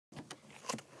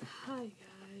Hi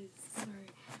guys, sorry.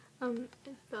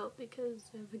 It felt because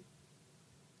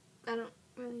I don't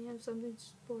really have something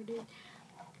supported,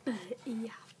 but yeah.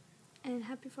 And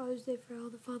happy Father's Day for all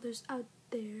the fathers out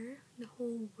there, the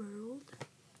whole world.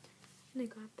 And I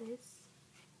got this.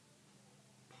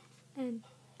 And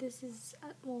this is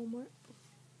at Walmart.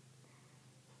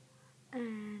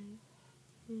 And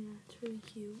yeah, it's really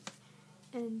cute.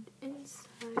 And inside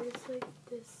it's like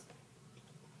this.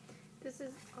 This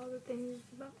is all the things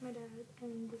about my dad,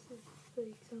 and this is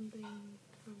like something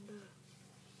from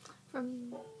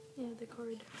the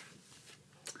card.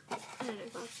 And I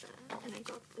got that, and I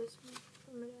got this one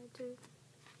from my dad too.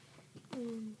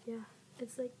 And yeah,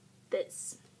 it's like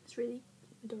this. It's really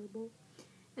adorable.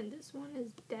 And this one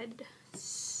is dead,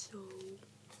 so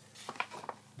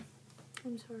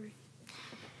I'm sorry.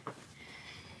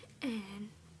 And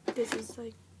this is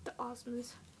like the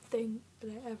awesomest thing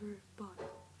that I ever bought.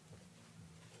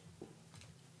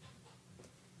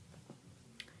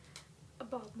 A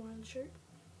Bob Marley shirt.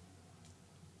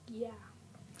 Yeah.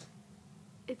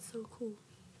 It's so cool.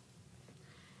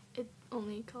 It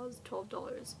only cost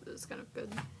 $12, but it's kind of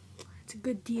good. It's a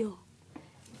good deal.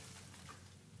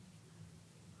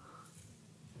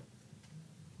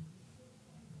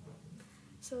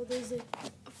 So there's like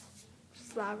a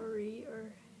flowery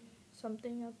or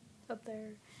something up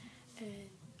there, and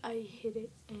I hit it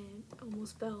and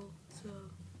almost fell, so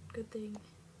good thing.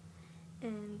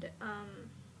 And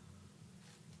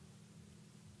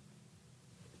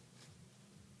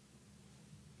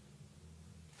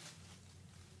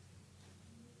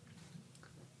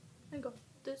I got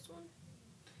this one.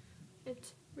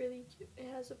 It's really cute. It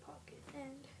has a pocket,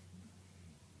 and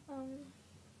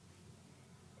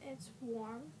it's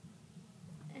warm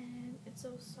and it's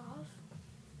so soft,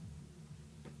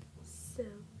 so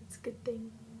it's a good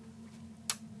thing.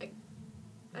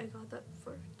 I got that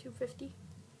for $2.50,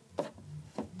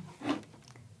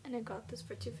 and I got this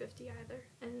for $2.50 either.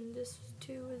 And this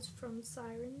too is from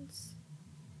Sirens.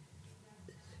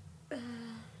 It's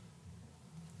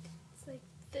like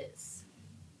this.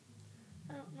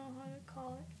 I don't know how to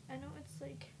call it. I know it's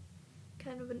like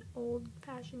kind of an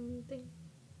old-fashioned thing,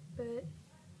 but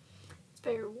it's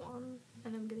very warm,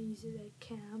 and I'm gonna use it at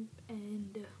camp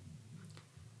and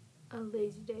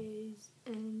lazy days,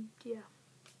 and yeah.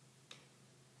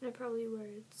 And I probably wear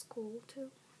it at school too,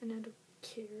 and I don't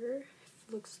care if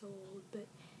it looks so old, but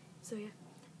so yeah.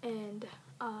 And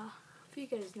if you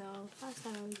guys know, last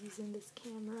time I was using this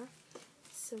camera.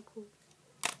 It's so cool.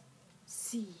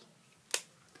 See,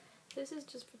 this is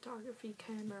just photography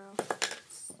camera.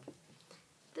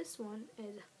 This one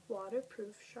is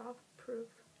waterproof, shockproof.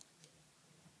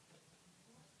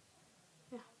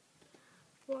 Yeah,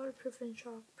 waterproof and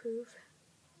shockproof.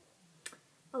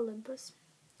 Olympus.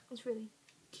 It's really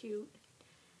cute,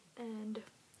 and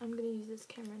I'm gonna use this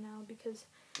camera now because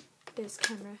this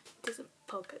camera doesn't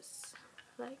focus,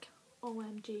 like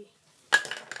OMG.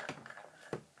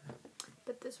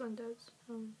 But this one does.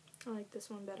 I like this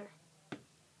one better.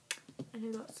 And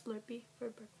I got Slurpee for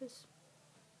breakfast.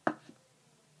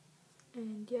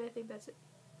 And yeah, I think that's it.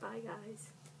 Bye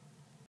guys.